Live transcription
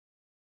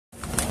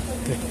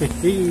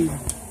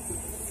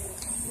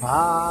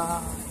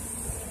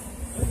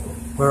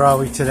Where are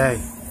we today?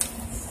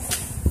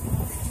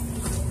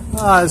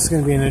 This is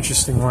going to be an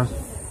interesting one.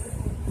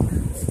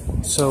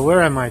 So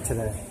where am I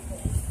today?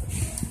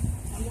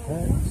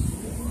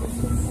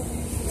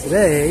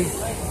 Today,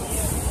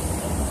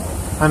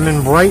 I'm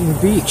in Brighton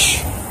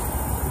Beach.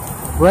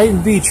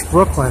 Brighton Beach,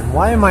 Brooklyn.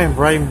 Why am I in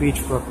Brighton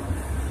Beach, Brooklyn?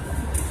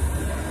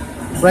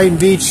 Brighton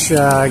Beach,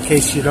 in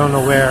case you don't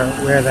know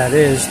where that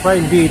is,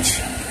 Brighton Beach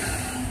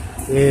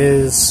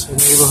is a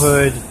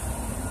neighborhood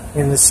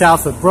in the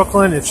south of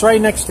Brooklyn. It's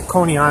right next to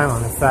Coney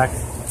Island, in fact.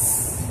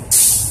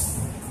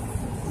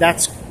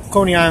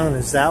 Coney Island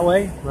is that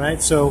way,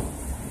 right? So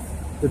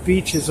the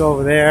beach is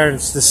over there, and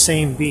it's the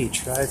same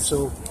beach, right?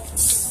 So,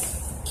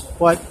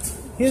 but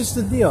here's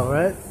the deal,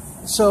 right?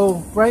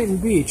 So Brighton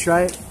Beach,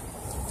 right?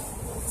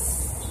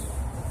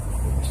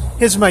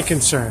 Here's my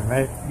concern,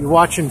 right? You're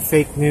watching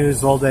fake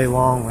news all day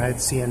long, right?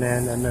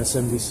 CNN,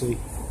 MSNBC,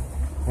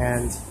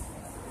 and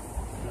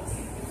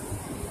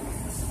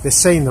they're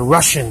saying the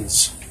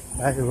Russians,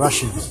 right? The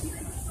Russians.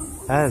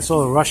 Right? It's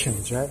all the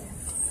Russians, right?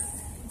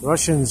 The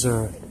Russians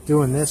are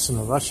doing this and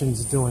the Russians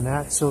are doing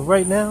that. So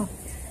right now,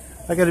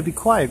 I got to be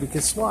quiet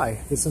because why?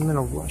 Because I'm in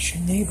a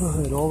Russian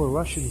neighborhood. All the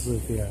Russians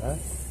live here, right?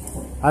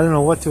 I don't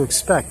know what to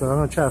expect, but I'm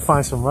going to try to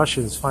find some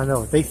Russians, find out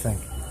what they think,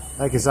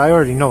 right? Because I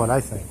already know what I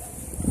think,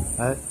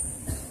 right?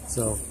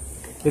 So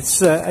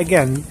it's,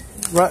 again,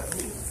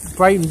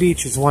 Brighton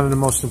Beach is one of the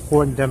most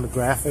important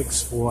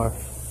demographics for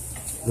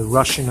the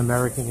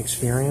Russian-American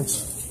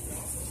experience,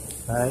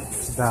 right?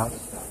 There's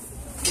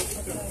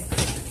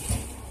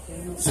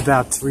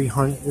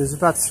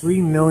about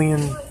 3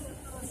 million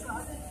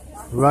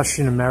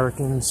Russian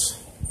Americans,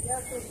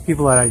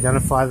 people that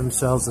identify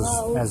themselves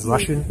as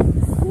Russian.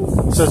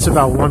 So it's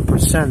about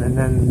 1%, and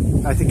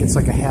then I think it's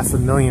like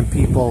 500,000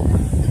 people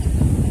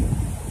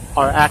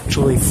are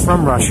actually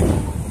from Russia,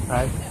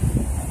 right?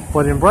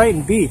 But in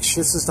Brighton Beach,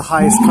 this is the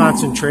highest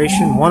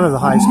concentration, one of the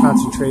highest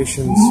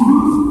concentrations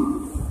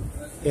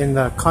in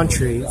the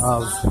country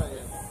of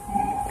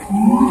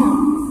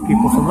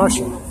people from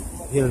Russia. You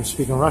hear them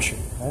speaking Russian,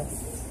 right?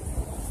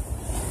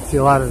 See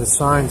a lot of the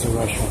signs are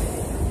Russian,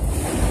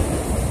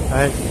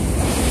 right?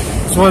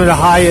 It's one of the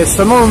highest.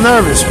 I'm a little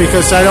nervous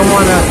because I don't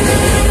want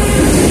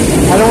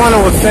to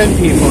offend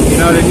people. You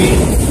know what I mean?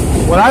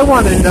 What I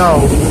want to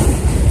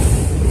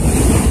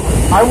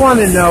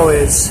know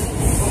is,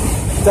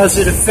 does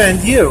it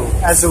offend you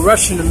as a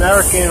Russian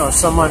American or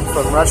someone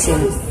from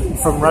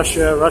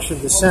Russian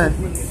descent,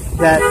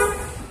 that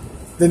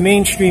the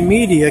mainstream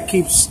media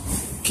keeps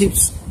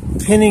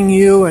pinning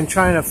you and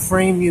trying to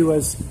frame you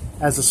as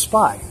a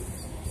spy,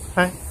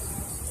 right?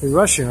 You're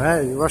Russian,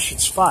 right? You're a Russian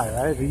spy,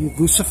 right? Are you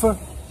Lucifer,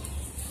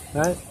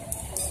 right?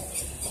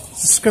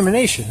 It's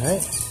discrimination,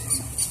 right?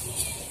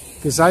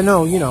 Because I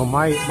know,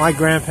 my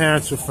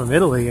grandparents were from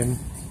Italy, and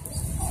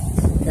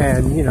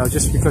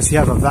just because you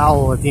have a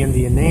vowel at the end of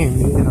your name,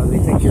 they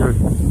think you're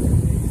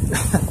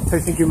they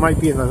think you might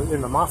be in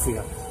the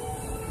mafia,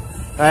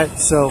 right?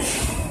 So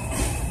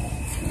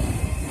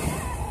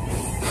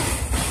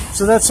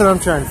that's what I'm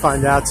trying to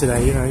find out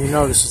today. You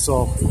notice it's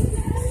all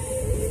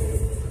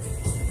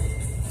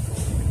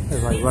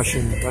like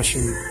Russian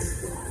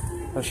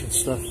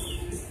stuff.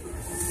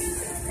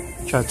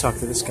 Try to talk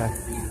to this guy.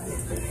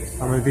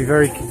 I'm going to be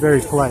very,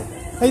 very polite.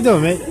 How you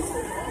doing, mate?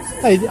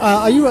 Hey,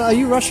 are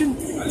you Russian?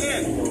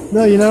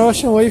 No, you're not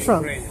Russian. Where are you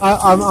from?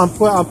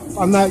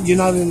 I'm not. You're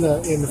not in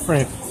the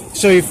frame.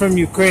 So you're from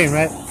Ukraine,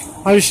 right?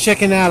 I was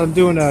checking out. I'm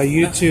doing a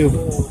YouTube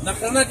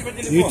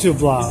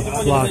blog.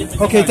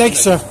 Okay, thanks,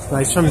 sir.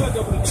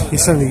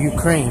 He's from the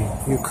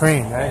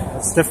Ukraine, right?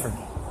 That's different.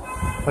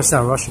 That's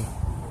not Russian.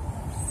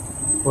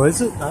 Or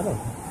is it? I don't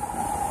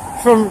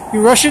know.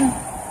 You Russian?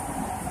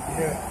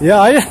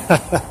 Yeah. Yeah.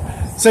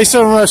 Say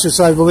something in Russian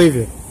so I believe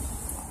you.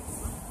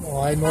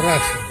 No, I'm not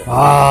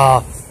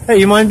Russian. Hey,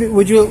 you mind?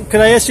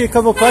 Could I ask you a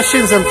couple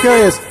questions? I'm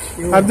curious.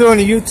 I'm doing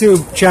a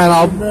YouTube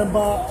channel.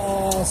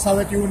 Remember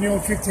Soviet Union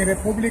 50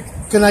 Republic?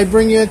 Can I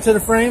bring you into the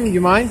frame? You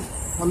mind?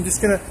 I'm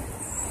just gonna.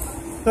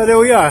 Oh, there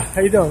we are.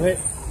 How you doing, mate?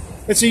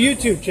 It's a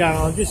YouTube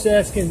channel. I'm just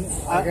asking.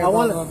 I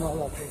want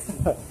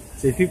to.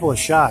 See, people are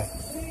shy.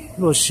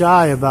 People are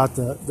shy about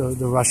the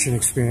Russian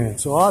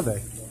experience. So are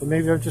they? Or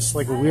maybe I'm just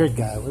like a weird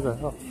guy. What the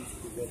hell?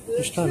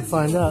 Just trying to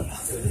find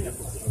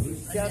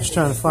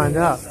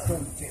out.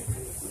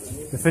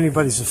 If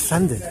anybody's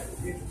offended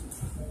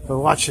by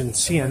watching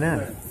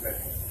CNN.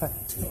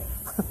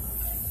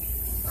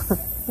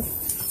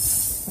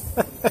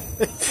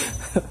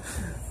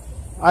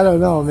 I don't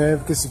know, man,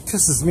 because it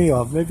pisses me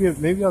off. Maybe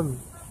I'm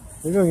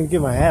gonna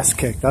get my ass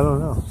kicked. I don't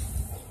know.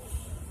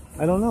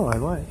 I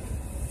might.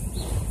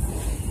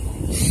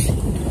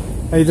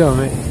 How you doing,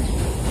 mate?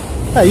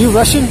 Hey, are you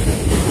Russian? I'm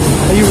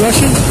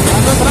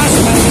not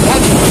Russian.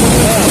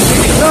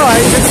 No,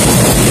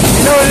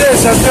 you know what it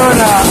is? I'm doing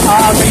a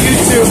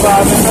YouTube.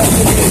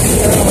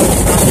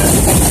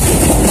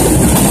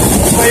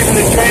 Waving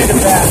the train to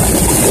back.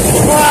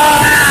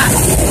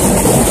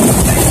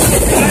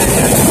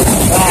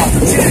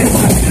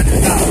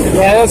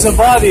 Yeah, it doesn't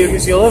bother you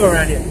because you live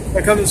around here.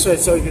 I come this way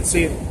so you can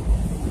see it.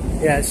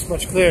 Yeah, it's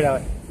much clearer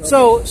that way.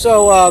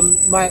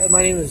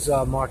 My name is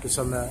Marcus.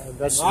 I'm an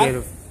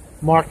investigative.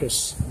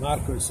 Marcus.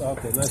 Marcus,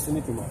 okay. Nice to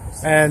meet you,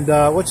 Marcus. And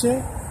what's your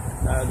name?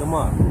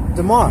 Damar.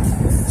 Damar.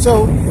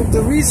 So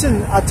the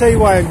reason, I'll tell you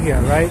why I'm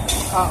here, right?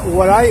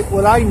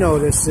 What I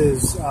notice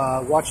is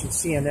watching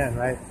CNN,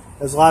 right?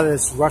 There's a lot of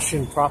this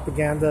Russian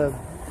propaganda,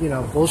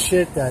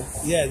 bullshit that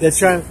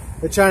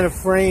they're trying to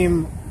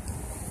frame.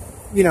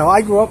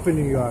 I grew up in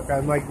New York.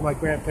 My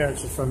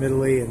grandparents are from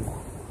Italy, and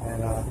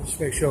just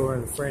make sure we're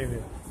in the frame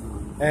here.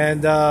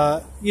 And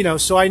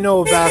so I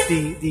know about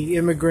the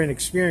immigrant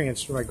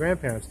experience for my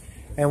grandparents.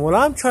 And what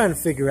I'm trying to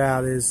figure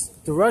out is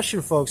the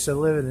Russian folks that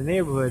live in the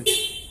neighborhood.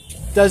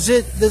 Does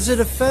it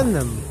offend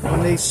them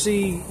when they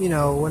see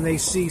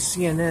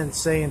CNN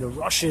saying the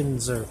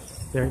Russians are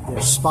they're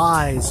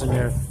spies and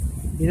they're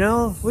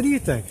what do you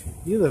think?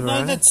 You live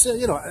around. No, that's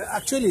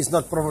actually it's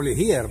not probably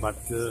here, but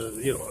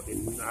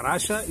in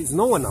Russia is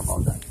no one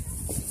about that.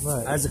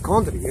 Right. As a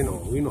country,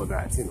 we know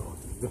that.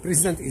 The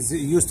president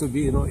used to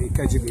be a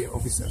KGB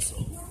officer, so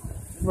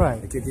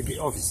right. A KGB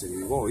officer,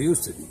 he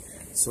used to be.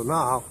 So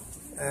now.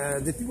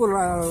 The people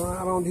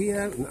around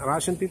here,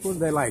 Russian people,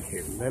 they like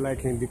him. They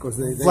like him because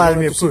they want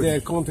to see their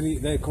country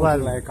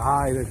like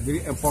high, like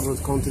very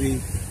important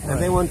country, and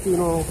they want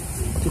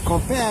to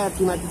compare to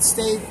United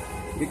States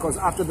because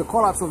after the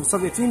collapse of the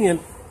Soviet Union,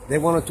 they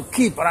wanted to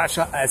keep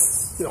Russia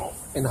as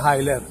in high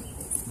level,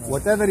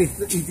 whatever it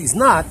is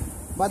not.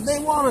 But they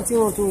wanted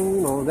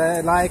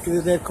they like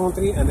their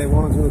country and they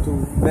wanted to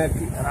make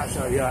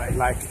Russia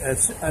like a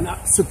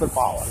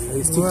superpower.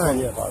 He's too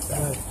funny about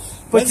that. Right.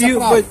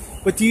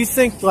 But do you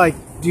think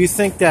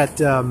that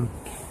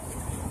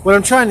what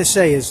I'm trying to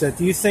say is that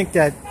do you think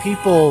that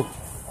people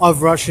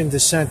of Russian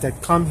descent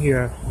that come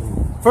here,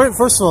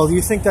 first of all, do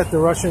you think that the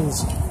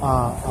Russians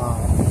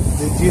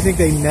do you think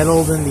they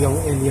meddled in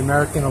the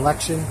American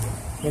election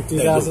in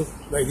 2000?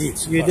 They did.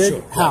 You did?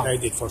 Sure. How? They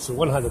did for sure,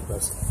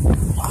 100%.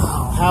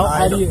 Wow.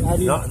 How do you?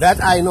 No,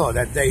 that I know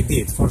that they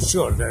did for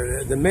sure.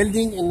 The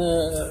melding in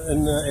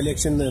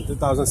election in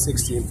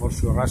 2016 for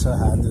sure. Russia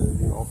had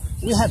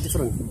we had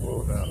different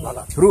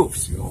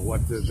proofs.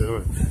 What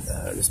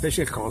the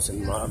special counsel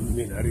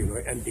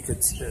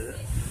indicates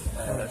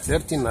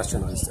 13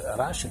 nationalists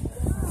Russian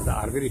that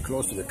are very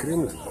close to the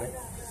Kremlin, right?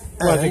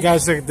 Well, the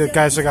guys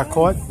that got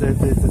caught,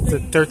 the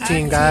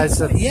 13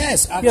 guys.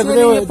 Yes,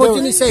 actually,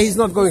 Putin say he's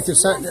not going to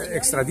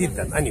extradite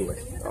them anyway.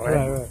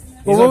 Right.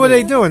 Well, what were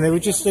they doing? They were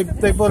just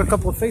they bought a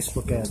couple of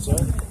Facebook ads,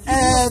 right?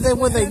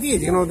 What they did,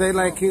 they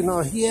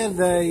here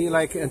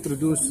they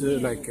introduce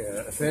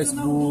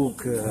Facebook,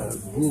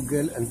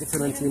 Google, and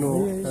different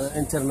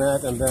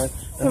internet and that.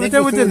 Yeah, but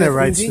they're within their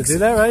rights to do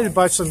that, right? To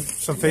buy some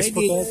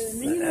Facebook ads.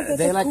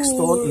 They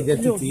stole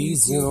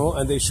identities,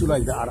 and they show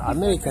they are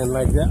American,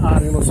 they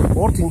are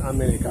supporting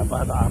America,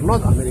 but are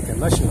not American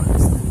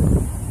nationalists.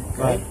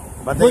 Okay? Right.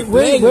 But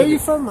where are you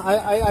from?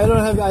 I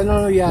don't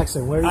know your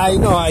accent. Where are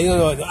you from?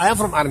 I am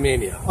from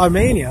Armenia.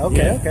 Armenia.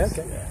 Okay. Yes.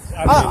 Okay.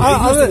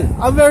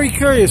 I'm very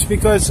curious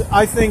because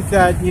I think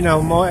that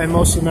and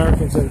most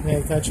Americans that pay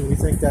attention, we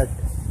think that,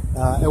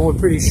 and we're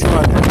pretty sure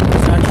that it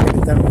was actually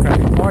the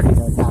Democratic Party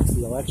that hacked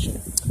the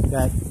election.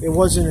 That it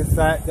was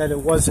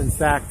in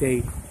fact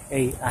a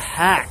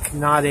hack,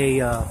 not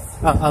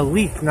a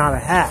leak, not a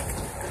hack.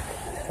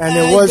 And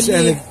it was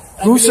the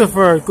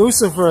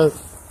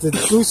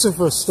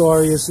Lucifer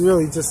story is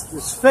really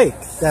it's fake.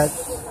 That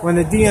when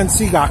the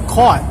DNC got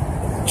caught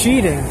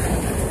cheating,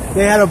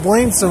 they had to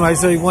blame somebody,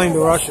 so they blamed the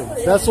Russians.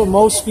 That's what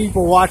most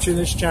people watching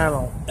this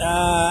channel.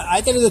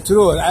 I tell you the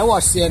truth. I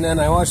watch CNN,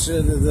 I watch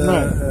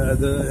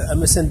the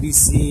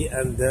MSNBC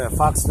and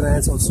Fox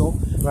Trends also.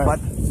 Right. But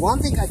one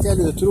thing I tell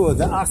you the truth,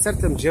 there are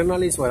certain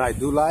journalists what I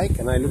do like,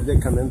 and I look their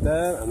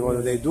commentator and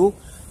what they do,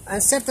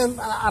 and certain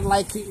are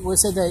we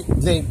say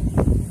they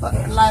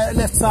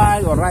left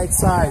side or right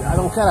side, I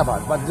don't care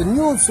about. But the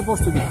news is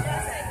supposed to be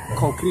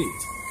concrete.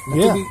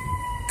 To be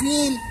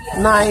clean,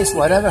 nice,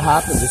 whatever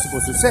happens, they're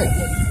supposed to say.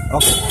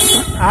 Okay.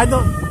 I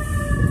don't.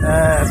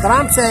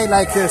 Trump say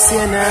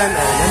CNN and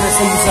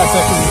MSNBC are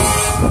talking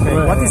news. Okay.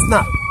 Right, what is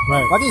not?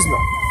 Right. What is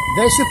not?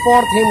 They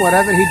support him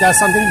wherever he does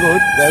something good.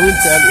 They will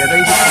tell you.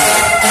 They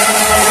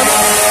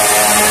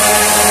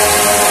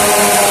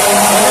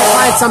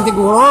find something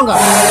wrong. They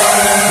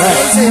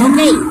say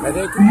okay.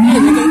 They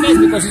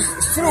because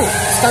it's true.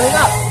 It's coming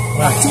up.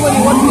 Right. Actually,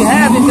 what we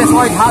have in the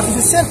White House is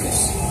a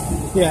circus.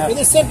 Yeah. In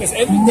the circus,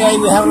 every day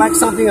we have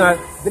something.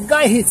 The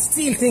guy he's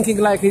still thinking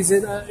he's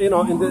in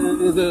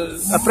the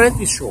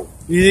Apprentice show.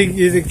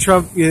 You think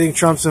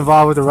Trump's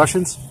involved with the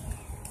Russians?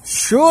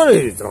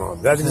 Surely,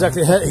 Trump. That's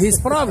exactly his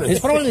problem. His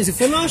problem is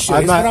financial.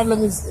 His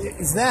problem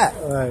is that.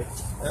 Right.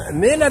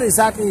 Miller is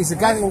getting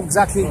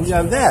exactly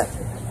beyond that.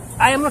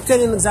 I am not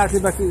telling exactly,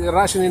 but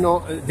Russian,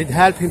 did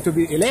help him to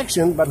be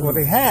election. But what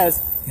he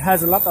has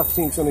a lot of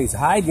things he's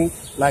hiding,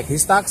 like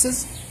his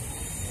taxes.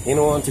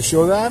 Want to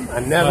show them,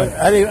 and never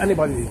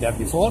anybody did that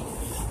before.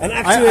 And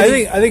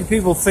actually, I think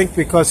people think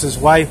because his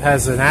wife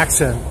has an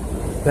accent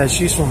that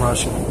she's from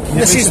Russia.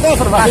 Yeah, she's not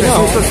from Russia,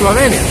 she's from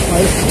Slovenia.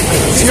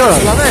 She's Sure.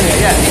 from Slovenia,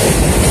 yeah.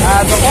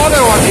 The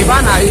other one,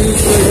 Ivana, is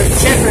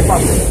Czech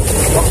Republic.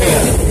 Okay.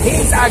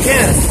 He's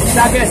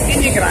against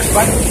immigrants,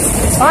 but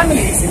his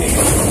family is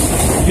immigrant.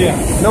 Yeah.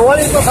 Now when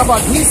you talk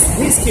about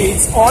his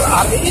kids, all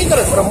are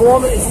immigrants from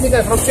home, is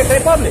immigrant from Czech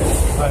Republic.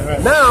 Right.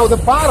 Now the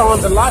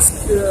Baron, the last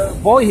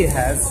boy he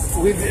has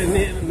with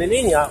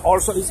Melania,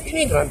 also is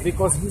immigrant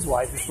because his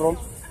wife is from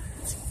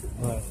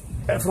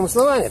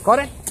Slovenia,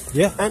 correct?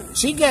 Yeah. And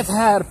she get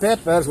her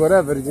papers,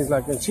 whatever it is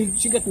like, and she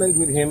get married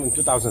with him in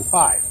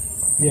 2005.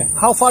 Yeah.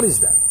 How far is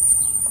that?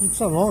 It's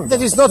not long.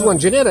 That is not one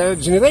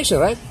generation,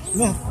 right?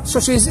 Yeah. So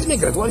she's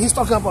immigrant. Well, he's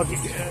talking about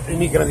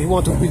immigrant. He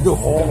want to build the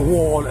whole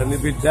wall and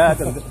build that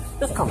and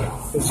that. Come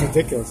on. It's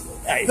ridiculous.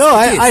 Yeah, No,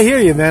 I hear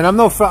you, man. I'm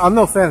no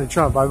fan of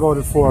Trump. I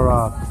voted for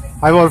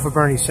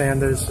Bernie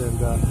Sanders,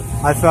 and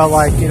I felt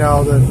like the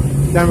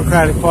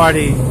Democratic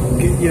Party,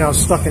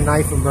 stuck a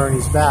knife in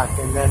Bernie's back,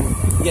 and then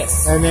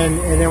Yes. and then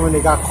when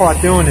they got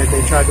caught doing it,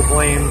 they tried to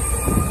blame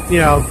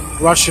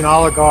Russian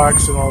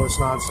oligarchs and all this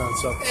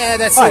nonsense. So Yeah,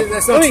 that's all right,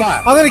 not I'm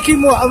fair. going to keep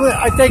moving.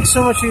 I thank you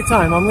so much for your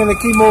time. I'm going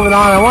to keep moving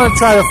on. I want to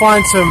try to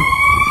find some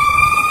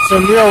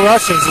real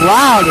Russians.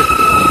 Loud.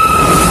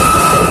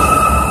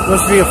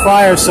 Must be a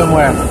fire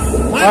somewhere.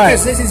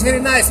 Marcus, this is very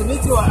nice to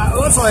meet you.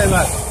 Also,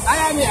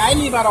 I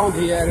live around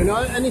here.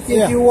 Anything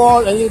Yeah. you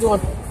want, and you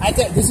don't.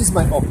 This is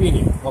my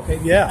opinion. Okay.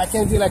 Yeah. I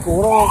can't be like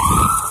wrong.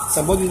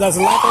 Somebody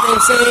doesn't like what I'm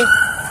saying.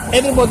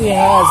 Everybody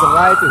has a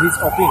right to his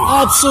opinion.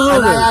 Absolutely.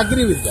 And I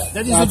agree with that.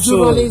 That is the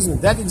Absolutely. journalism.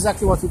 That's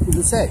exactly what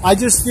people say. I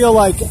just feel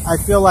like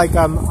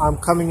I'm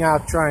coming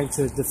out trying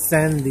to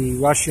defend the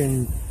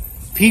Russian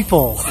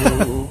people,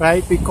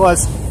 right?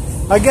 Because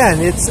again,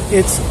 it's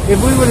if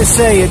we were to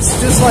say it's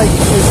just like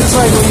when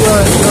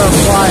you're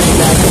implying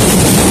that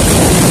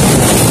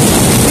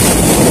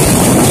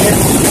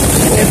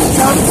if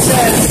Trump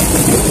says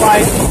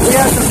like we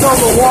have to build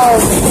a wall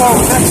to throw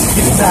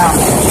Mexicans out,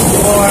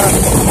 or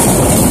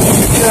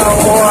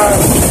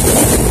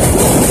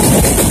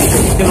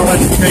he's gonna let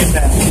the train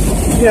down.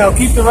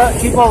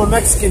 Keep all the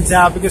Mexicans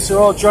out because they're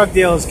all drug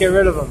dealers. Get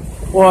rid of them.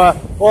 Or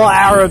all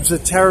Arabs are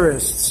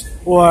terrorists.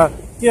 Or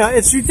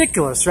it's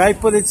ridiculous, right?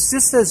 But it's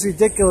just as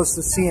ridiculous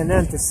to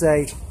CNN to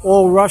say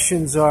all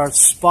Russians are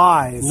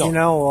spies.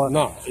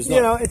 No, it's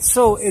not.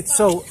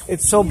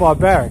 It's so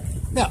barbaric.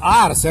 There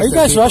are you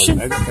guys Russian?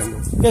 You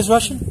guys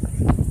Russian?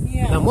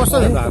 Yeah. Most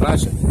of them are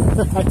Russian. Most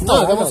of them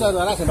are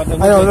Russian, but I don't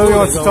know. Nobody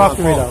wants to talk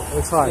to me though.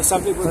 It's fine.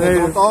 Some people they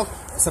don't talk.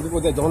 Some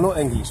people they don't know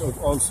English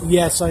also.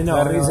 Yes, I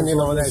know. The reason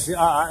English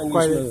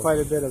quite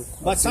a bit of.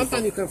 But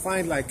sometimes you can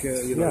find like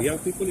young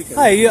people. You can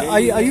Hi,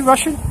 are you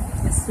Russian?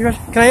 You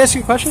Russian? Can I ask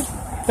you a question?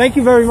 Thank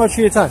you very much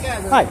for your time. Yeah,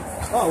 Hi.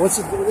 Oh, what's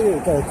it?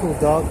 Got a cool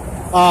dog.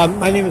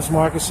 My name is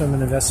Marcus. I'm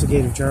an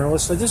investigative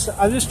journalist. I'm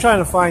just trying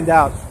to find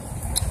out.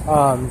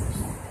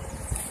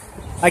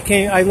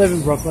 I live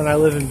in Brooklyn. I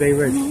live in Bay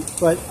Ridge,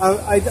 but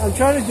I'm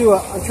trying to do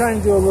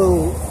a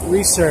little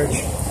research,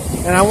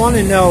 and I want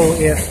to know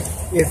if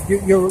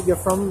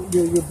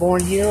you're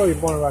born here or you're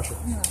born in Russia.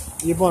 No.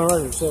 You're born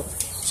in Russia,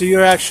 so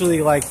you're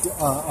actually like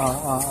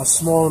a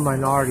smaller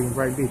minority in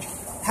Brighton Beach.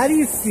 How do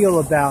you feel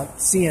about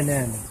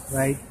CNN,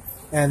 right,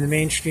 and the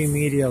mainstream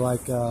media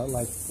like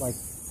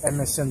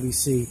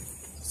MSNBC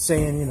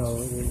saying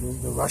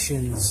the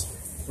Russians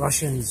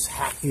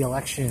hacked the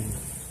election?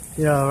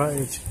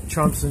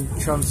 Trump's in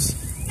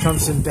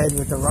bed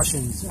with the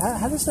Russians.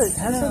 How does that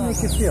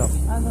make you feel?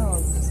 I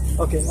know.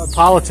 Okay,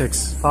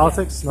 politics.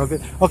 No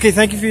good. Okay,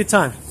 thank you for your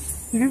time.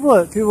 People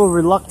are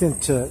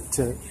reluctant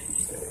they're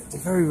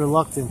very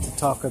reluctant to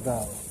talk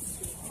about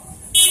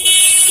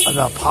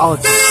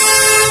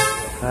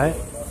politics, right?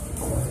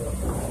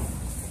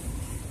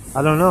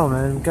 I don't know,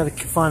 man. We've got to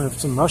find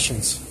some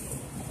Russians.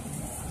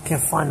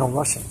 Can't find no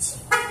Russians.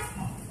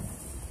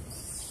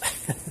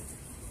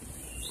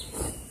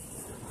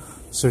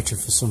 Searching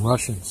for some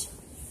Russians,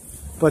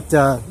 but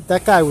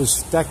that guy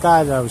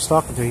that I was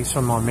talking to. He's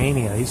from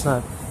Armenia. He's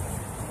not,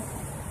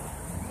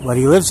 but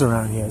he lives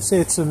around here.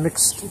 It's a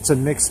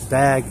mixed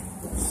bag,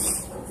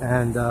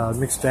 and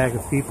mixed bag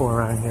of people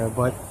around here.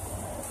 But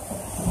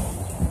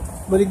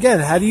again,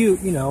 how do you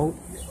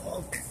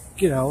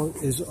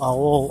is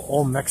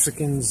all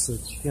Mexicans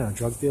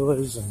drug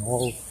dealers and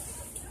all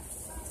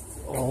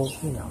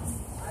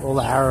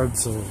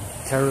Arabs are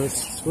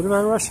terrorists? What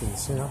about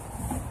Russians?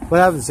 What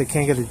happens? They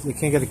can't get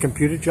a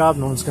computer job.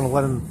 No one's going to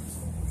let them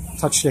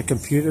touch their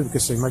computer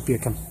because they might be a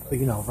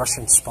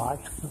Russian spy.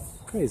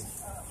 Crazy.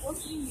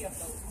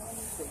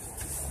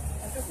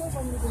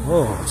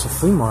 Oh, it's a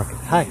flea market.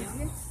 Hi.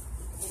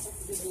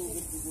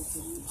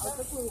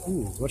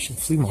 Ooh, Russian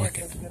flea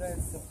market. So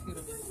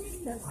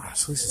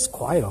at least it's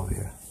quiet over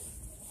here.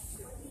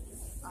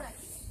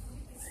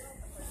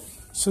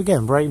 So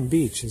again, Brighton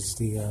Beach is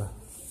the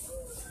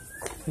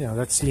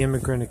that's the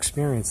immigrant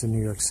experience in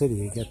New York City.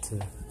 You get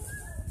to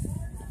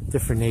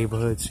different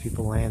neighborhoods,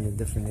 people land in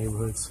different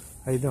neighborhoods.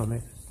 How you doing,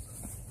 man?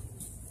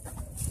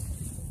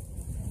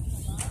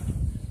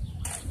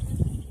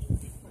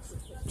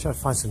 Try to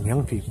find some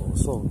young people.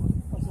 So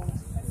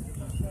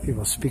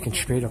People speaking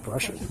straight up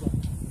Russian.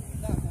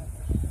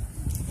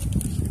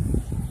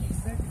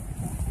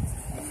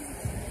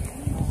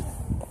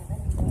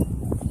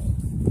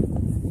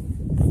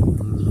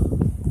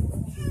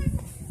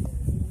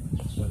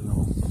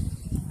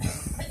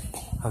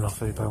 I don't know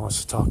if anybody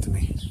wants to talk to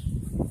me.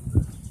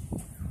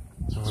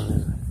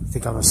 I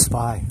think I'm a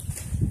spy.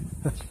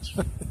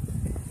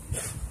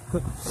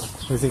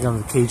 I think I'm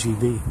the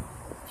KGB.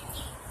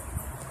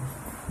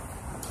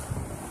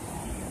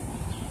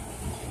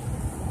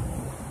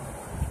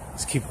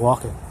 Let's keep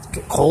walking. It's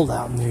getting cold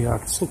out in New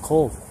York. It's so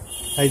cold.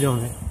 How you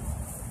doing, man?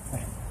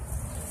 Hey.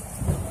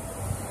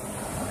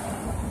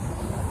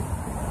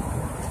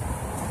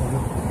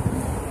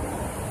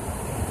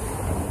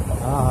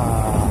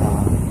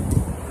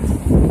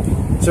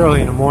 It's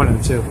early in the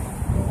morning, too.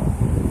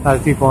 A lot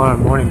of people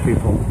aren't morning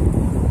people.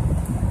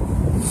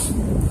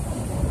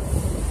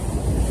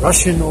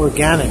 Russian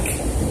organic.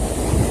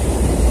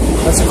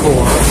 That's a cool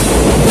one.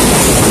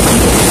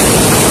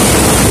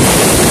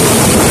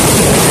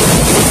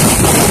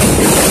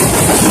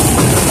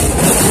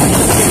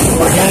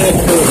 Organic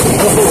food.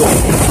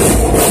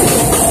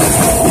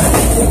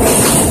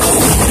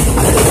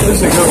 This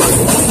is a good one.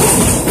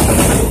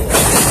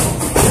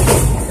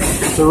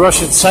 It's a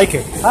Russian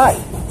psychic. Hi.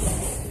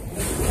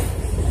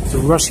 It's a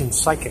Russian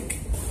psychic.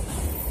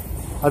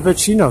 I bet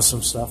she knows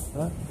some stuff,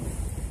 huh?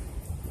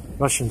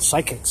 Russian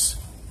psychics.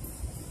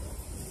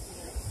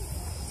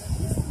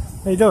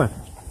 How you doing?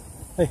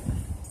 Hey.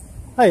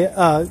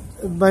 Hi,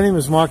 my name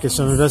is Marcus.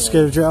 I'm an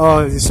investigator.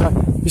 Oh, you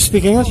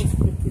speak English?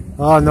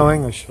 Oh, no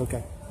English.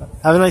 Okay.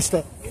 Have a nice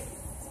day.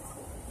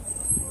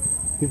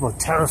 People are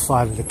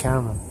terrified of the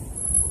camera.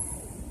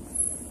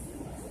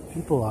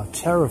 People are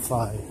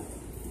terrified.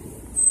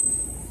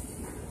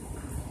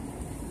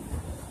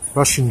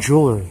 Russian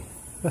jewelry.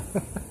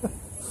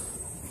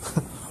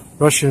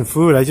 Russian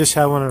food. I just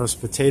had one of those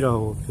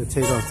potato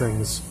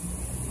things.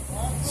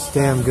 It's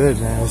damn good,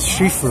 man. It's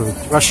street food.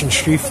 Russian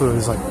street food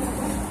is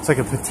it's like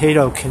a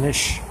potato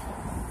knish.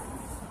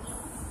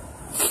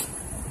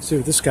 Let's see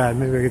what this guy.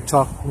 Maybe I could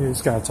talk. Maybe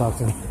this guy will talk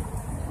to him.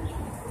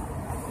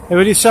 Hey, what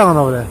are you selling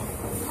over there?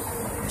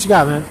 What you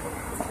got, man?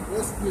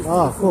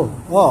 Oh, cool.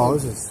 Oh,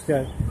 this is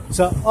okay.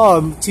 So,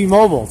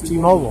 T-Mobile.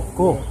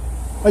 Cool.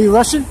 Are you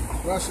Russian?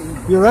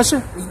 Russian. You're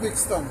Russian?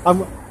 Uzbekistan.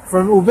 I'm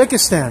from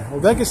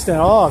Uzbekistan.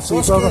 Oh, so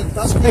you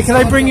go. Hey, can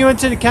I bring you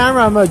into the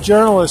camera? I'm a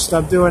journalist.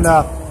 I'm doing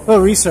little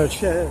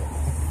research. Yeah,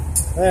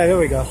 here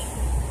we go.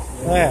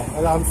 Yeah,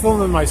 I'm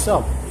filming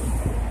myself.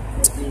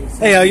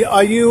 Hey,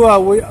 are you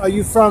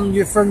from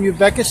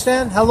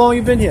Uzbekistan? How long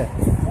you been here?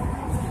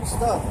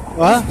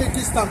 What?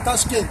 Uzbekistan,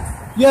 Tashkent.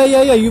 Yeah,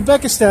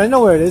 Uzbekistan. I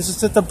know where it is.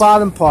 It's at the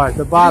bottom part.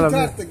 The bottom.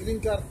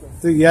 Green card.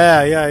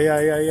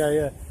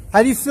 Yeah.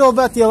 How do you feel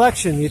about the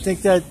election? You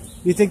think that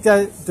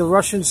the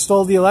Russians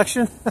stole the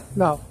election?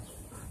 No.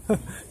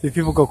 Do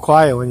people go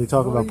quiet when you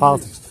talk about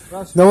politics?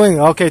 No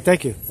English. Okay,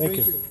 thank you.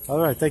 All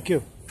right, thank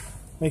you.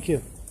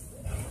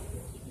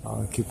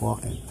 I'll keep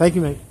walking. Thank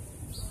you, mate.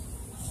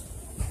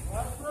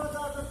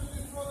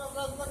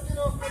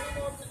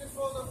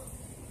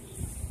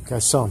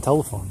 Guy's selling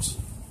telephones.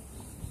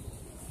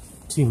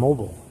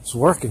 T-Mobile. It's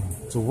working.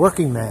 It's a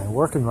working man,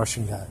 working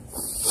Russian guy.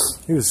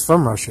 He was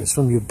from Russia. He's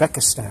from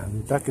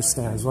Uzbekistan.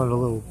 Uzbekistan is one of the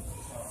little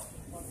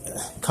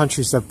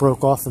countries that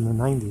broke off in the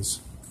 90s.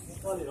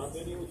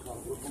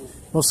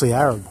 Mostly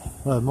Arab.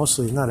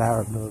 Mostly not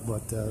Arab,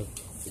 but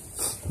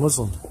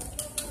Muslim.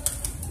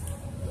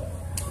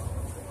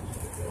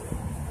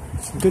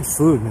 Some good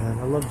food, man.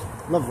 I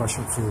love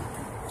Russian food.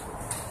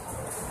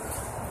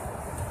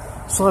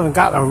 Still haven't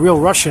gotten a real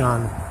Russian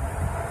on.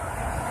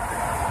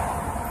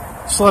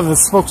 Still haven't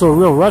spoke to a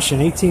real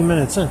Russian 18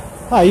 minutes in.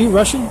 Hi, are you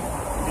Russian?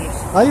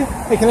 Are you?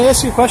 Hey, can I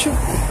ask you a question?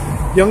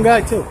 Young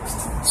guy, too.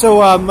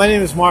 So, my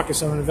name is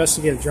Marcus. I'm an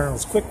investigative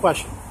journalist. Quick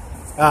question.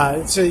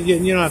 So you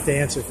don't have to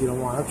answer if you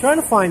don't want. I'm trying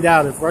to find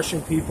out if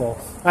Russian people...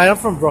 I'm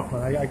from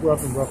Brooklyn. I grew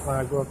up in Brooklyn.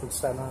 I grew up in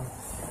Staten Island.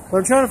 But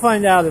I'm trying to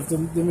find out if the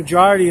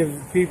majority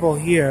of people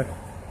here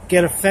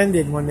get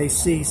offended when they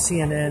see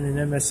CNN and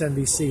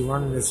MSNBC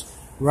running this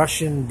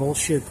Russian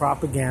bullshit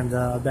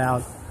propaganda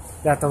about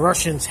that the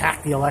Russians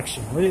hacked the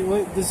election.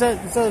 Does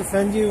that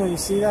offend you when you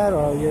see that,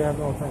 or you have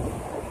no offense?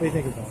 What do you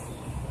think about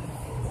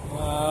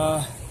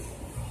it?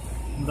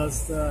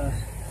 That's the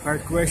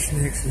hard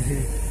question,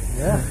 actually.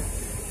 Yeah.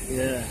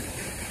 Yeah.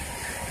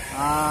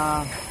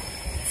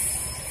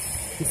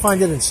 You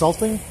find it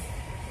insulting?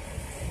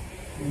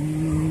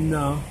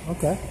 No.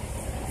 Okay.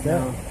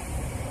 Yeah.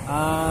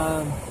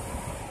 No.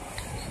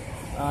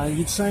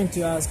 You're trying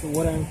to ask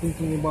what I'm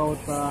thinking about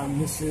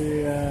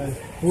Mr.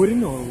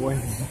 Putin, or what?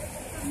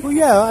 Well,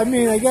 yeah. I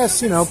mean, I guess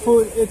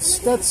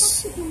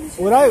that's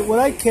what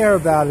I care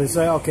about is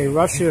okay.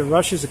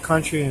 Russia's a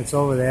country and it's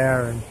over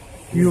there. And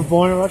you were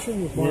born in Russia.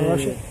 You were born in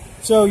Russia. Yeah.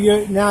 So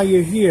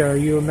you're here. Are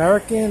you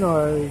American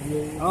or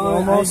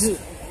almost?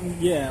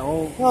 Yeah.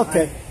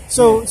 Okay. I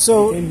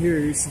came here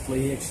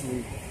recently,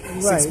 actually,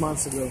 6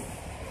 months ago.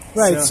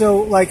 Right.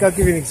 So, like, I'll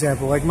give you an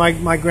example. Like,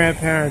 my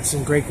grandparents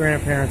and great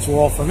grandparents were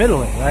all from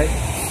Italy, right?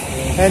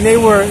 and they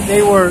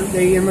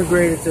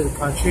immigrated to the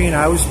country, and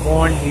I was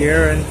born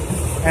here,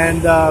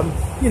 and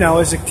you know,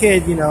 as a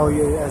kid, you know,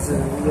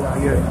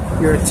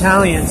 you're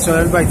Italian, so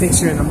everybody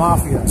thinks you're in the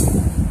mafia,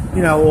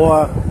 you know,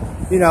 or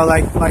you know,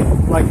 like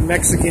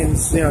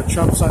Mexicans, you know,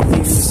 Trump's on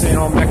TV saying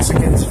all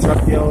Mexicans are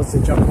drug dealers,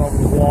 they jump over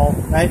the wall,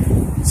 right?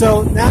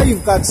 So now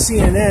you've got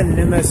CNN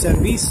and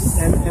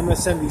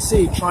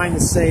MSNBC trying to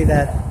say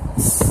that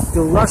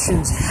the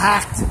Russians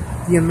hacked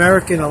the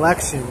American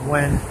election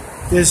when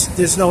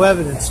there's no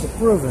evidence to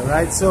prove it,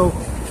 right? So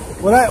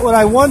what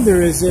I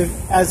wonder is if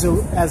as a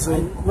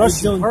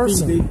Russian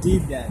person, think they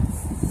did that.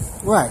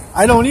 right?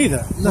 I don't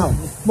either. No,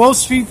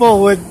 most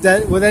people with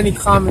any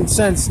common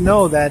sense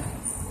know that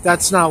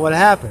that's not what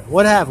happened.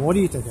 What happened? What do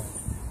you think of it?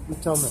 You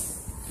tell me.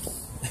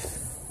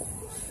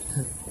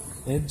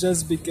 And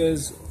just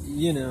because,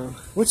 you know,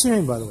 What's your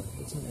name, by the way?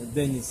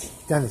 Dennis.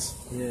 Dennis.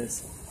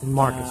 Yes. And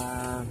Marcus.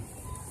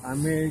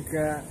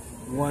 America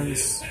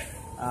wants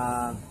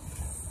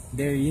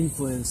their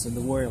influence in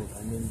the world.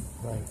 I mean,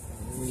 Right.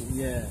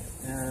 yeah,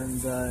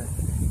 and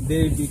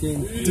they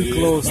became too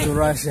close to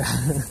Russia.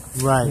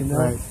 Right. You know?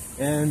 Right.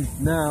 And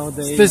now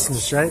they It's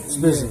business, right? It's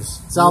business.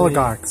 It's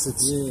oligarchs.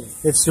 Yeah.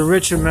 It's the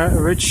rich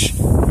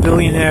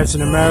billionaires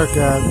in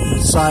America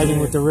siding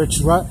with the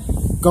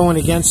going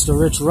against the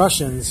rich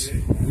Russians,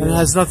 and it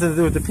has nothing to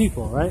do with the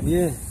people, right?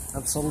 Yeah,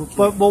 absolutely.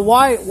 But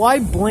why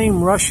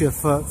blame Russia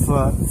for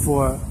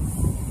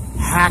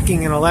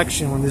hacking an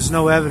election when there's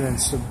no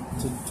evidence to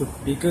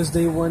Because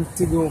they want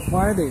to go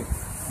farther.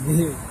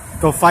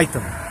 go fight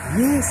them?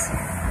 Yes.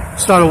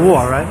 Start a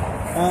war, right?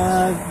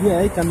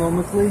 Yeah,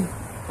 economically,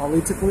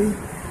 politically,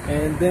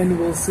 and then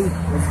we'll see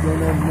what's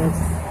going on next.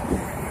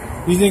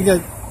 You think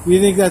that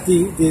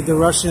the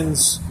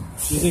Russians?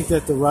 You think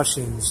that the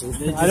Russians? They're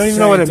I don't just even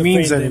know what trying it to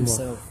means paint anymore.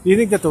 themselves. Do you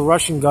think that the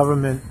Russian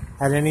government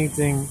had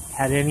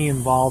any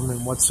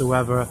involvement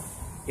whatsoever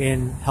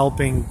in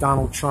helping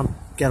Donald Trump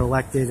get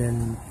elected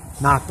and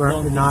not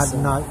Don't think so.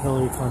 not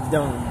Hillary Clinton?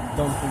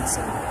 Don't think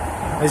so.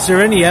 Is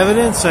there any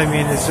evidence? I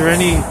mean, is there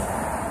any?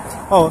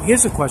 Oh,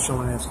 here's a question I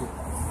want to ask you.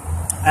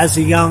 As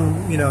a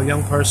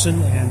young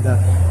person, and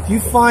do you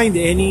find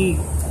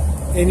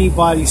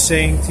anybody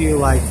saying to you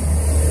like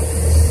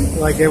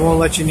they won't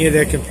let you near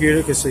their computer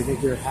because they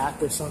think you're a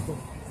hack or something?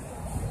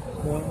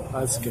 No,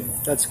 that's good.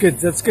 That's good.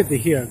 That's good to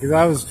hear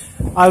because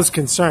I was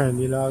concerned.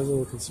 You know, I was a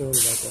little concerned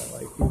about that.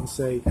 Like people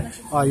say,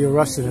 "Oh, you're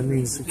Russian," it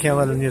means you can't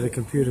let him near the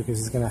computer because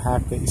he's going to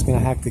hack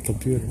the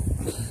computer.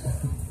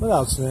 What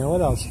else, man?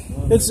 What else?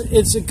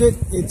 It's a good.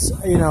 It's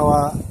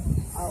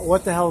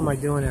what the hell am I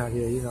doing out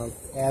here? You know,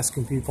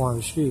 asking people on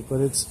the street, but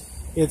it's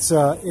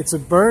a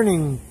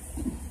burning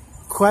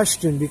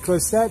question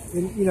because that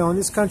in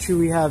this country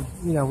we have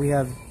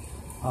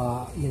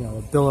a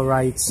Bill of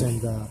Rights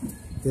and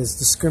there's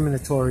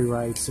discriminatory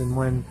rights, and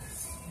when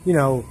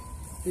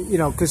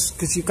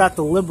because you got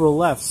the liberal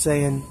left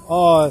saying,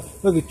 oh,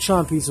 look at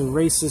Trump, he's a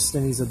racist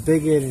and he's a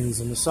bigot and he's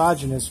a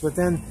misogynist, but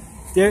then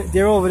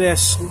they're over there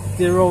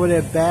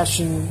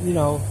bashing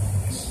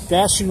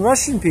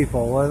Russian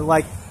people.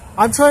 Like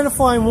I'm trying to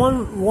find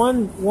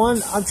one.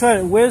 I'm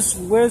trying. Where's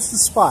the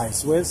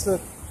spies? Where's the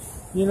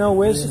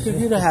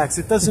computer hacks?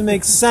 It doesn't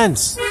make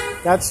sense.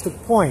 That's the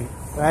point,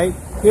 right?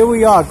 Here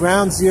we are,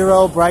 ground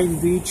zero, Brighton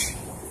Beach.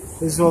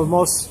 This is where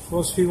most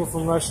people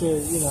from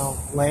Russia,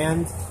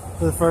 land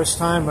for the first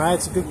time, right?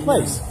 It's a good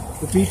place.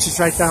 The beach is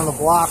right down the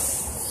block.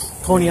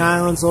 Coney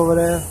Island's over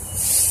there.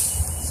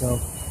 So,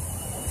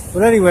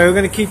 but anyway, we're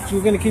gonna keep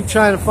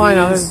trying to find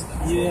out.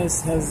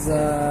 U.S. has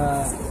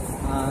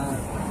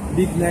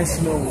big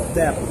national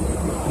debt.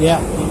 Yeah.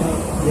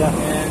 Yeah.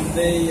 And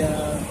they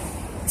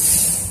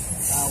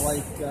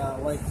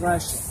like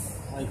Russia,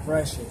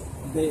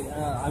 they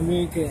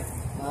America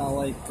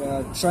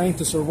trying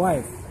to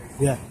survive.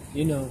 Yeah.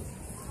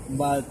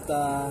 But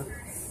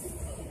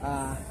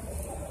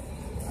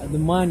the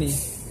money.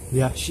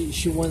 Yeah.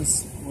 She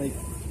wants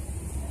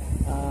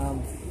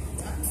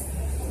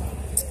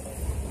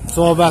It's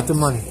all about the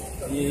money.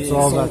 It's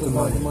all about the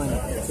money.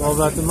 It's all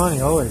about the money,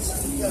 always.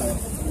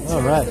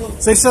 All right.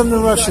 Say something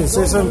in Russian.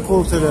 Say something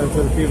cool to the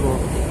people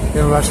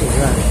in Russian.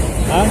 Right?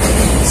 Huh?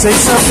 Say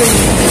something.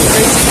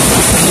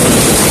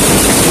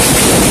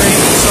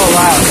 It's so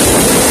loud.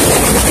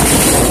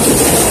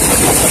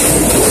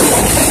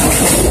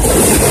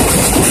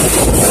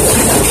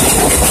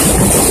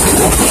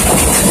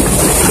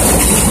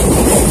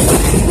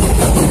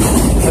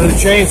 And the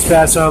train's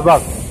passing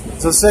above.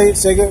 So say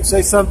something.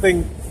 Say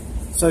something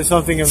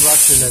in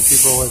Russian that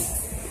people would.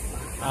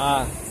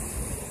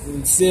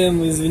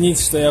 Всем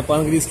извините, что я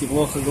по-английски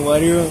плохо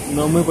говорю,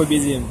 но мы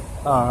победим.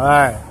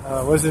 Alright.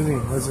 What does it mean?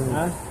 What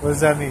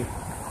does that mean?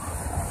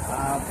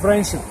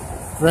 Friendship.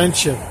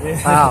 Friendship. Yeah.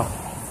 Wow.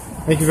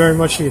 Thank you very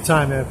much for your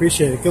time, man. I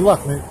appreciate it. Good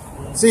luck, man.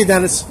 See you,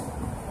 Dennis.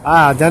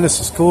 Dennis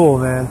is cool,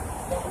 man.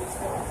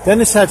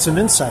 Dennis had some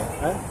insight,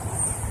 right?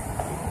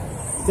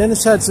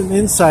 Dennis had some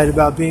insight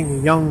about being a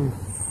young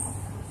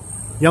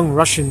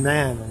Russian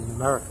man in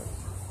America.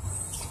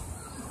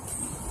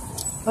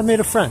 I made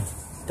a friend,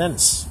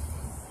 Dennis.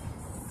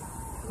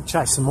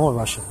 Try some more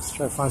Russians.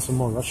 Try to find some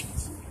more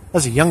Russians.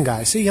 That's a young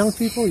guy. See, young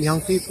people,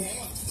 young people.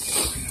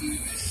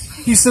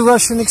 He's the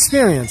Russian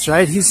experience,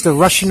 right? He's the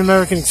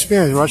Russian-American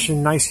experience.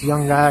 Russian, nice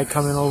young guy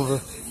coming over,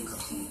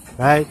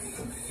 right?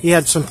 He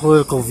had some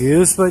political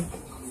views, but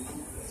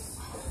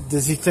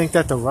does he think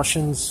that the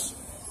Russians,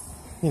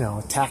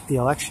 attacked the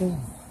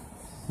election?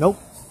 Nope.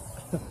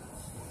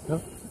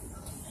 Nope.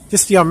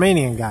 Just the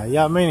Armenian guy. The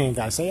Armenian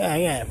guy say,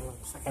 yeah,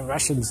 fucking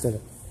Russians did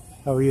it.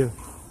 How are you?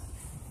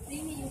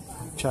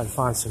 Try to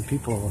find some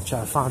people.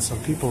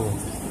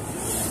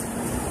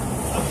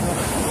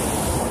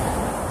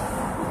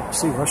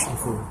 See Russian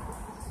food.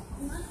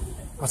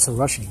 Lots of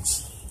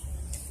Russians.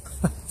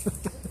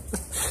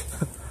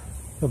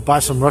 I'll buy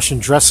some Russian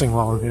dressing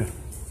while I'm here.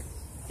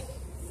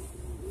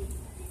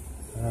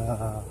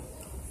 Yeah,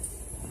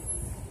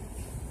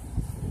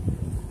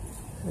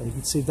 you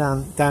can see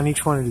down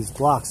each one of these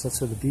blocks.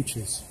 That's where the beach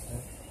is.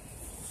 Right?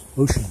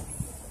 Ocean.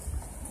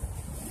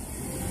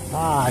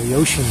 The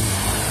ocean.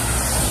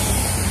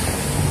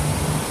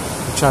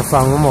 I'll try to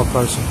find one more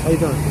person. How you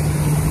doing?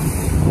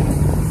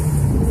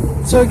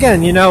 So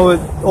again,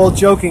 all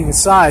joking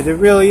aside, it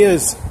really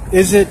is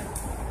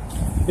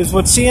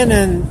what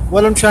CNN,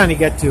 what I'm trying to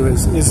get to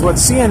is what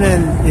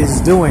CNN is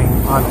doing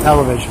on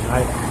television,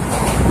 right?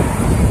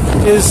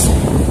 Is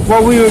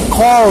what we would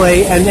call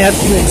an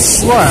ethnic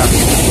slur.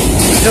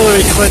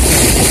 Hillary Clinton,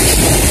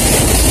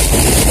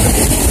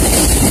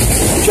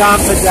 John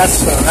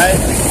Podesta, right?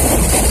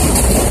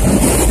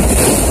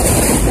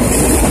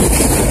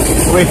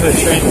 Wait for the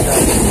train to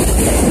come.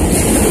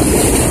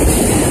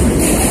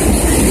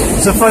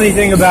 It's a funny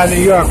thing about New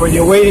York. When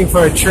you're waiting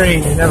for a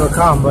train, they never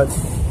come. But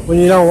when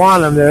you don't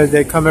want them,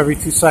 they come every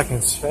 2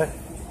 seconds. Right?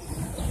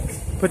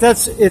 But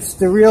it's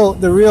the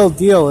real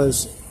deal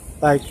is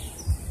like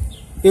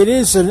it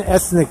is an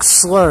ethnic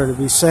slur to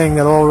be saying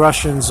that all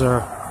Russians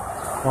are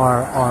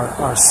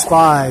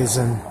spies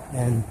and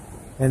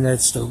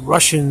it's the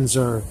Russians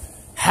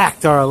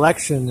hacked our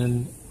election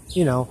and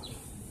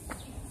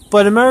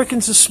But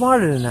Americans are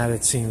smarter than that,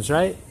 it seems,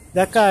 right?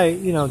 That guy,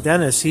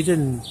 Dennis, he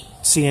didn't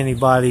see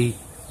anybody.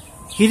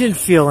 He didn't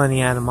feel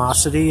any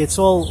animosity. It's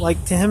all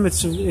like to him.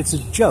 It's a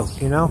joke,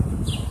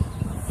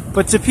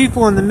 But to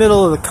people in the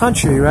middle of the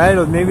country, right,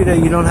 or maybe that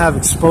you don't have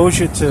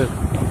exposure to,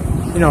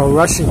 a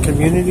Russian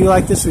community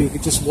like this, where you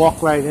could just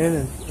walk right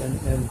in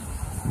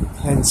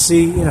and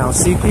see,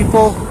 see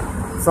people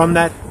from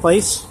that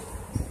place.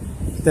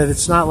 That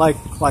it's not like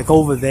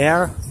over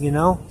there,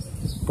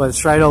 but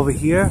it's right over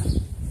here.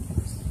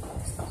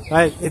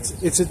 Right?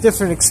 It's a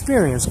different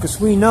experience because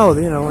we know,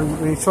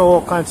 when you throw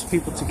all kinds of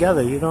people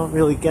together, you don't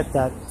really get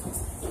that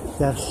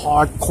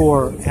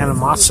hardcore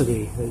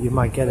animosity that you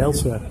might get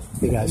elsewhere.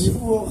 Hey guys,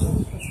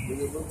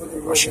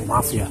 Russian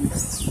mafia.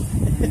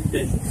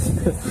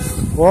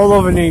 All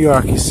over New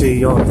York, you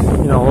see,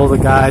 all the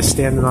guys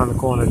standing on the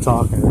corner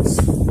talking.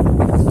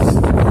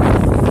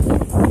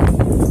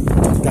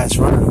 Guys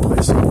running the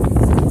place.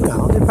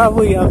 No, they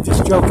probably, I'm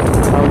just joking,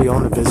 they probably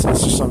own a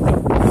business or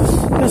something.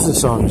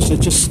 Business owners, they're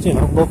just,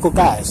 local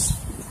guys.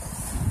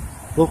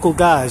 Local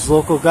guys.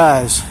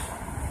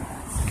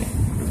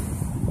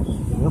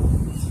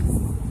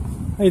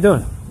 How you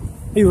doing?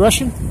 Are you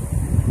Russian?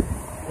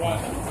 What?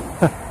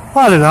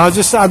 I don't know,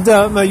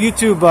 I'm a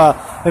YouTube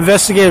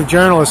investigative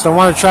journalist. I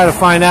want to try to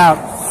find out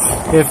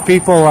if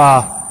people,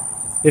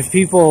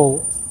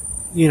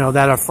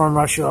 that are from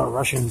Russia or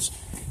Russians,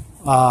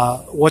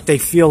 what they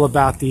feel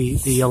about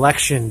the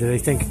election. Do they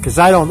think? Because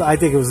I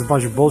think it was a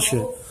bunch of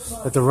bullshit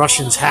that the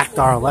Russians hacked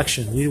our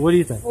election. What do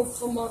you think?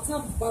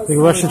 The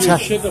Russians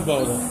hacked. Shit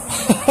about it.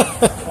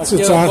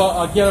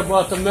 I get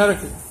about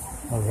America.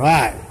 All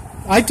right,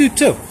 I do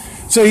too.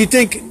 So you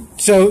think?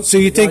 So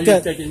you think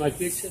that? Taking my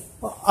picture?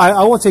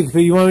 I won't take a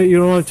picture. You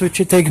don't want to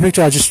take a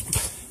picture? I'll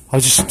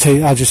just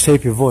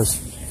tape your voice.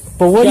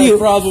 But what do you?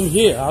 Problem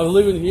here. I was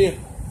living here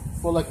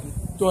for like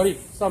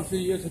 20-something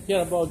years. I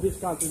care about this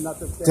country, not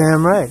the same.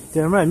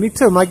 Damn right. Me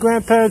too. My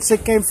grandparents, they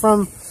came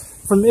from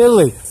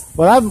Italy.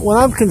 What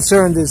I'm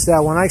concerned is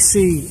that when I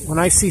see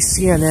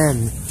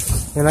CNN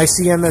and I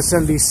see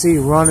MSNBC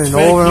running fake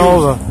over and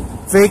news. over,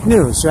 fake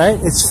news, right?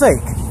 It's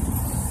fake,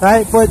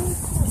 right?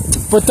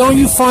 But don't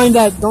you find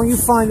that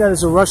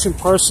as a Russian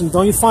person,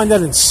 don't you find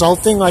that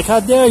insulting? Like,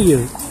 how dare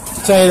you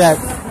say that?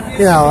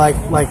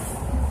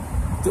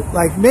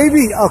 Like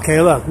maybe okay.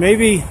 Look,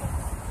 maybe.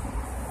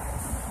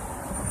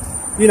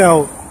 We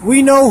know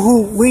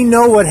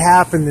what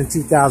happened in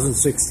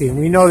 2016.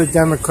 We know the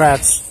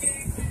Democrats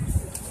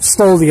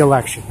stole the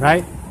election,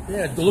 right?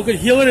 Yeah, look at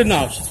Hillary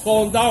now. She's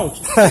falling down.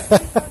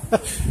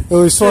 It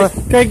was so.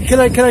 Can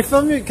I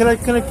film you? Can I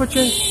put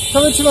you in?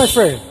 Come into my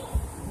frame.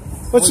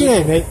 What's your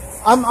name, mate?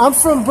 I'm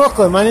from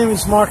Brooklyn. My name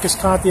is Marcus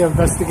Conte. I'm an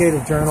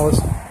investigative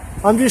journalist.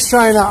 I'm just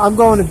trying to. I'm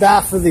going to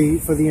bat for the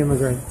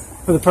immigrant,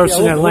 for the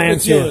person that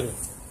lands here.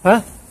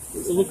 Huh?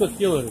 Look at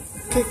Hillary.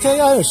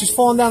 She's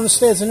falling down the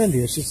stairs in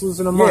India. She's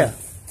losing her mind. Yeah.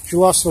 She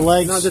lost her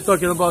legs. Now they're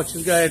talking about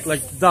she's got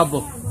like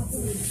double.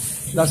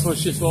 That's what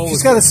she's always.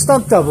 She's got a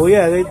stunt double.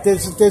 Yeah,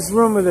 there's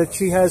rumor that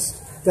she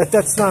has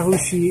that's not who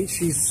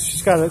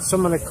she's got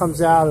someone that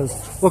comes out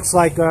as looks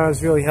like her,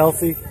 is really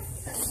healthy.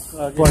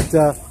 But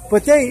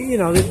But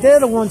they're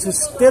the ones who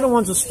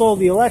stole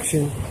the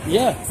election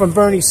Yeah. from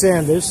Bernie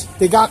Sanders.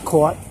 They got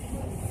caught,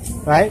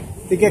 right?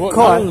 They get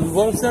caught,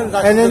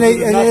 and then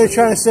they're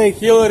trying to say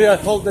Hillary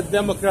told the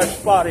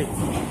Democratic Party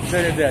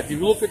said that. If you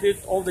look at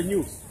it, all the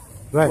news.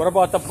 Right. What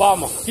about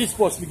Obama? He's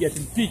supposed to be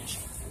getting impeached.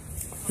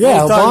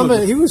 Yeah,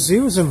 Obama. He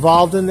was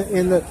involved in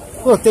the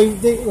look.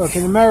 They look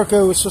in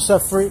America. We're supposed to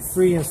have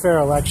free and fair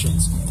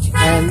elections,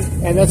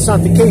 and that's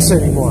not the case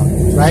anymore,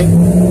 right?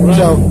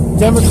 So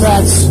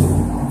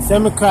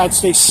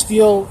Democrats they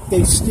steal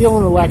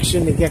an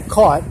election, they get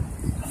caught,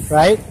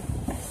 right?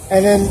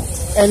 And then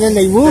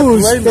they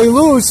lose. They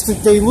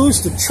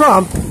lose to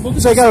Trump. So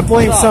they got to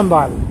blame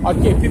somebody.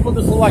 Okay, people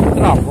doesn't like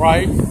Trump,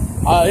 right?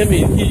 I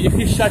mean, if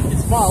he shut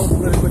his mouth,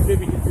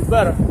 maybe he'd be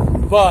better.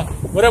 But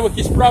whatever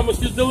he's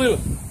promised, he's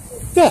delivered.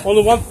 Yeah.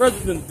 Only one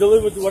president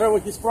delivered whatever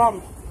he's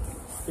promised.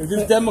 If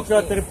this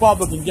Democrat and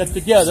Republican get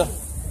together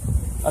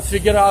and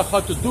figure out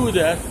how to do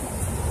that,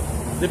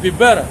 they'd be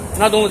better.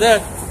 Not only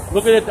that,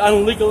 look at the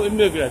illegal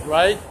immigrant,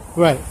 right?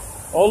 Right.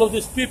 All of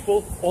these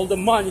people, all the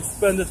money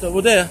spent it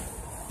over there.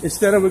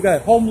 Instead of a guy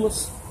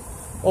homeless,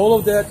 all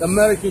of that,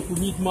 Americans who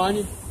need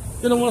money,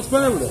 they don't want to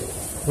spend everything.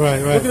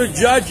 Right. Look at the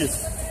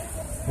judges,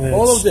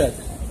 all of that.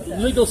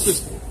 Legal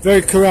system.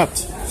 Very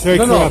corrupt. Very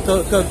corrupt.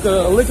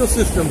 The legal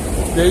system,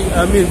 they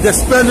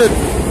spend it,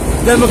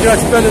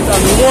 Democrats spend it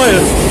on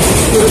lawyers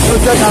to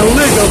protect on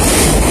legal.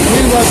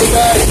 Meanwhile, the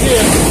guys here,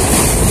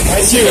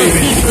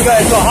 teach the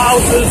guys the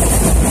houses,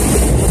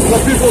 for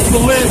people to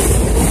live.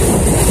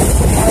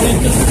 I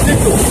mean, it's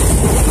ridiculous.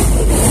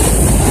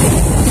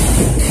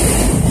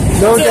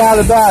 No doubt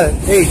about it.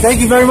 Hey,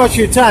 thank you very much for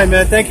your time,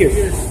 man. Thank you.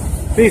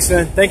 Peace,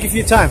 man. Thank you for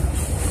your time.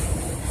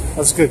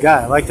 That's a good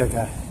guy. I like that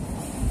guy.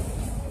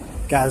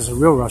 Guy's a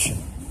real Russian.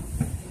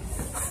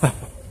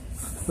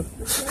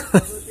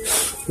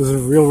 Is it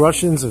real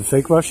Russians and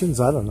fake Russians?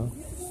 I don't know.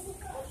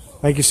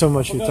 Thank you so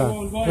much for your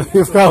time.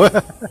 You forgot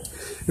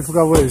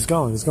where he was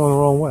going. He's going the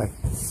wrong way.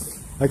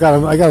 I got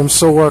him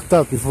so worked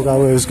up. He forgot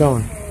where he was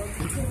going.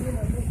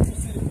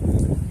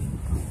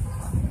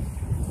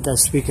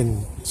 Guy's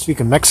speaking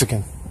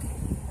Mexican.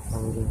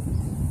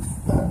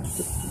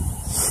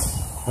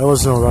 That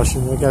was no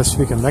Russian. That guy's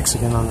speaking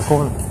Mexican on the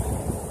corner.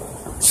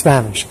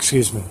 Spanish,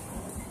 excuse me.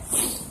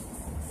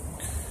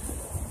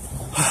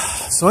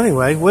 So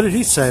anyway, what did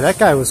he say? That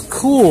guy was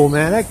cool,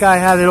 man. That guy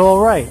had it all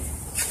right.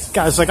 This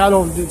guy's like,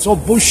 it's all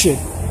bullshit.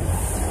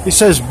 He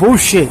says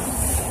bullshit.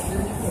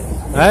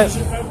 Right?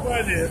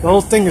 The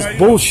whole thing is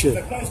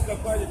bullshit.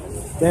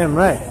 Damn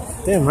right.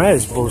 Damn right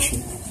it's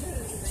bullshit.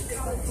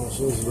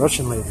 Those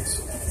Russian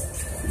ladies.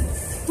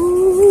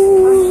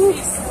 Ooh.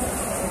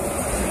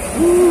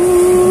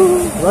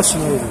 Ooh.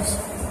 Russian ladies.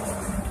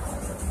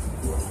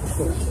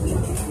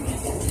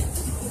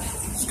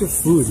 It's good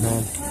food,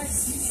 man.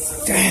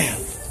 Damn.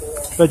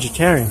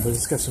 Vegetarian, but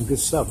it's got some good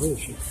stuff. Look at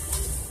shit.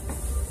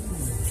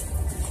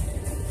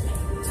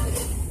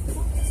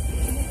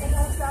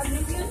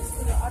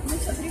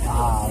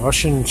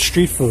 Russian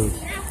street food.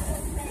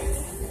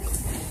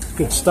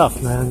 Good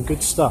stuff, man.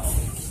 Good stuff.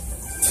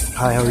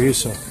 Hi, how are you,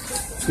 sir?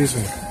 Excuse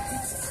me.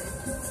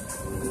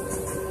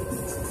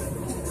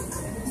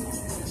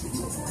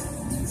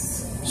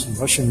 Some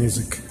Russian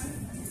music.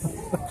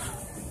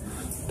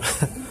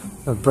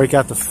 break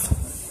out the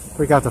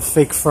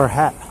fake fur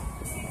hat.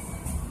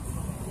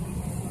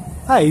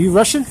 Hi, are you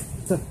Russian?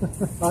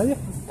 Are you?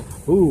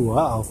 Ooh,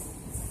 wow.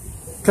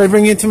 Can I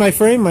bring you into my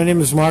frame? My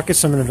name is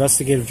Marcus. I'm an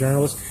investigative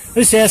journalist. I'm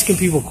just asking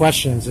people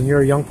questions, and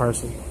you're a young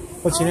person.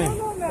 What's your name?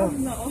 No.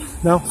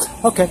 No?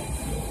 Okay.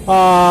 Can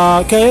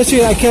I ask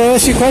you a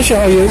question?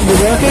 Are you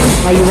working?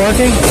 Are you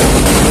working?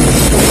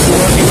 You're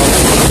working.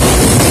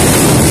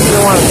 You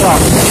don't want to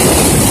talk.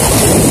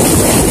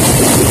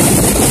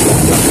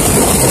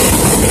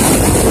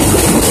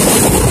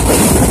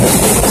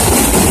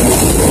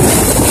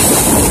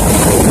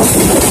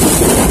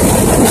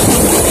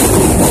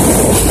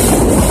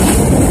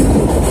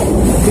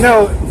 You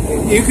know,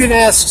 you could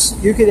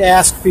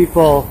ask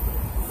people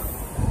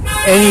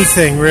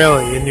anything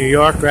really in New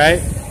York, right?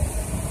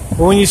 But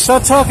when you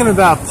start talking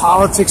about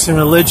politics and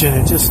religion,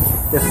 it just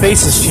their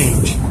faces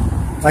change.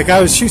 Like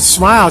she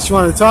smiled, she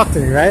wanted to talk to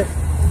me, right?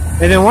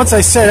 And then once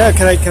I said, "Oh,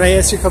 can I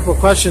ask you a couple of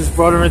questions?"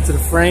 Brought her into the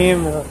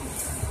frame.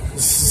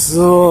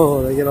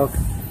 So they get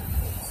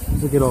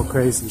all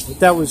crazy. But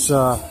that was.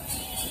 I'll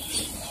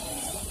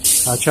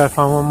try to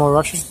find one more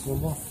Russian.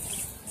 One more.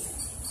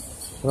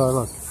 Oh,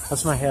 look,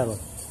 that's my hair. Look.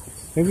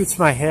 Maybe it's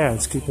my hair.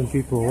 It's keeping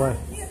people away.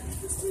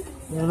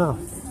 I don't know.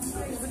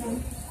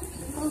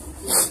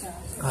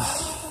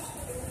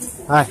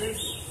 Hi.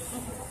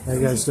 How you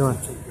guys doing?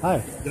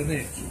 Hi.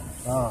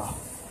 Oh.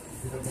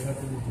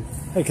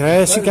 Hey, can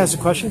I ask you guys a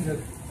question?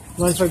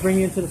 Mind if I bring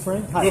you into the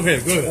frame? Hi. Go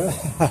ahead.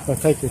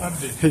 Thank you.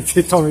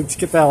 He told me to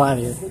get the hell out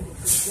of here.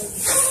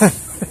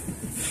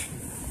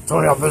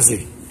 Told me I'm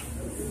busy.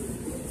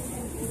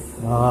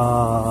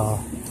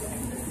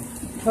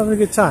 Having a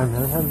good time,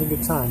 man. Having a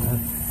good time, man.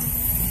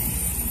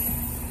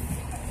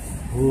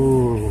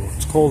 Ooh,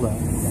 it's cold out.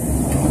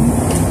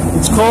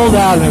 It's cold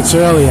out and it's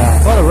early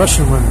out. A lot of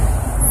Russian women.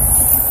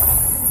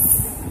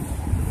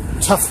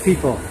 tough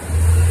people.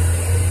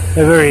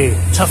 They're very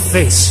tough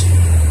face.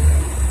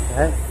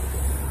 Right?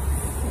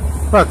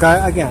 Look,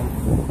 again,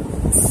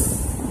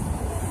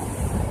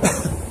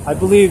 I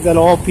believe that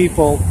all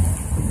people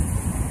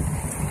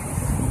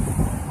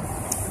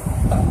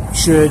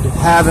should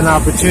have an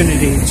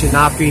opportunity to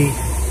not be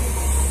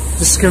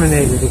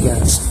discriminated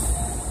against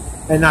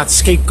and not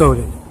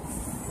scapegoated,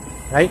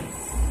 right?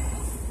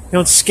 You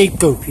don't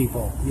scapegoat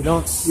people. You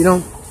don't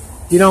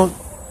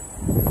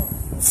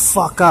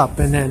fuck up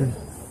and then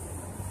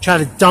try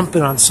to dump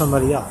it on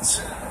somebody else,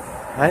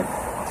 right?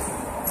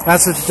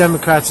 That's what the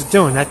Democrats are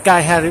doing. That guy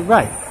had it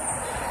right.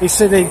 They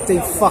said they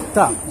fucked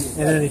up and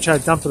then they try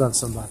to dump it on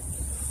somebody.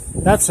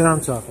 That's what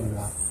I'm talking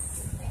about.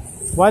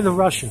 Why the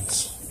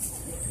Russians?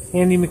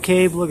 Andy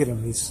McCabe, look at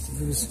him. He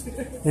was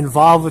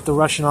involved with the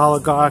Russian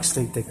oligarchs.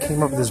 They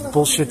came up with this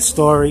bullshit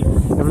story.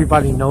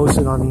 Everybody knows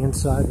it on the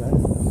inside,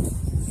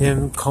 right?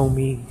 Him,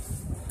 Comey,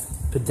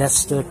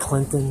 Podesta,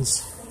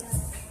 Clintons.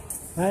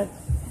 Right?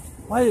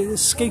 Why are they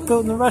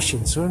scapegoating the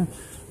Russians? We're in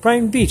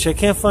Brighton Beach. I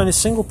can't find a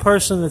single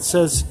person that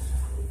says,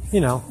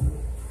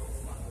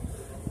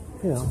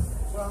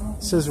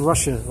 says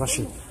Russia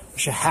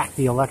hacked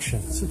the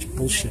election. Such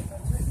bullshit.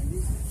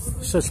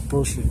 Such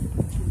bullshit.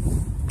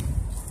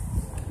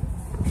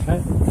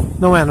 Right?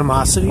 No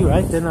animosity,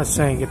 right? They're not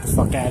saying get the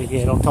fuck out of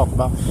here. Don't talk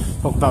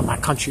about my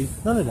country.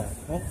 None of that,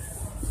 right?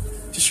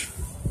 Just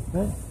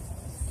right?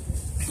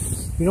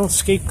 You don't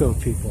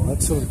scapegoat people.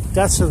 That's what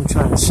I'm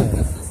trying to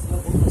say.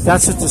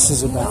 That's what this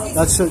is about.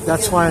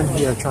 That's why I'm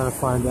here trying to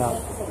find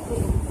out.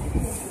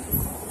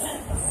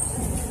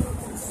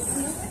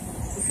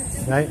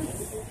 Right?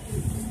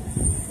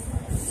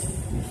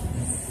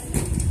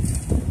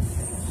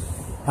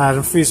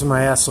 I'm freezing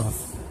my ass off.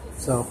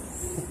 So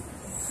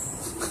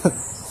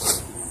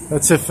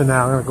that's it for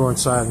now. I'm going to go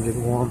inside and get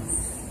warm.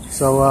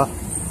 So, I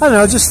don't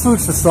know, just food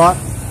for thought.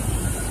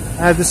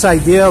 I had this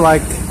idea,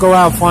 like, go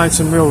out and find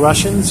some real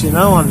Russians,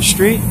 on the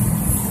street.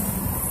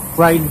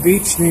 Brighton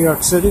Beach, New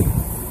York City.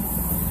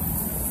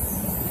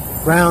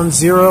 Ground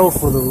zero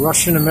for the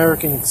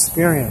Russian-American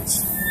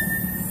experience.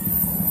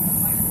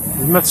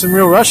 We met some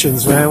real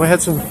Russians, man. We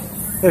had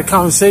a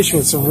conversation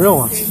with some real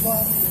ones.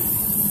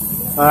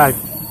 All right.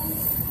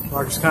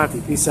 Marcus Conte,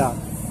 peace out.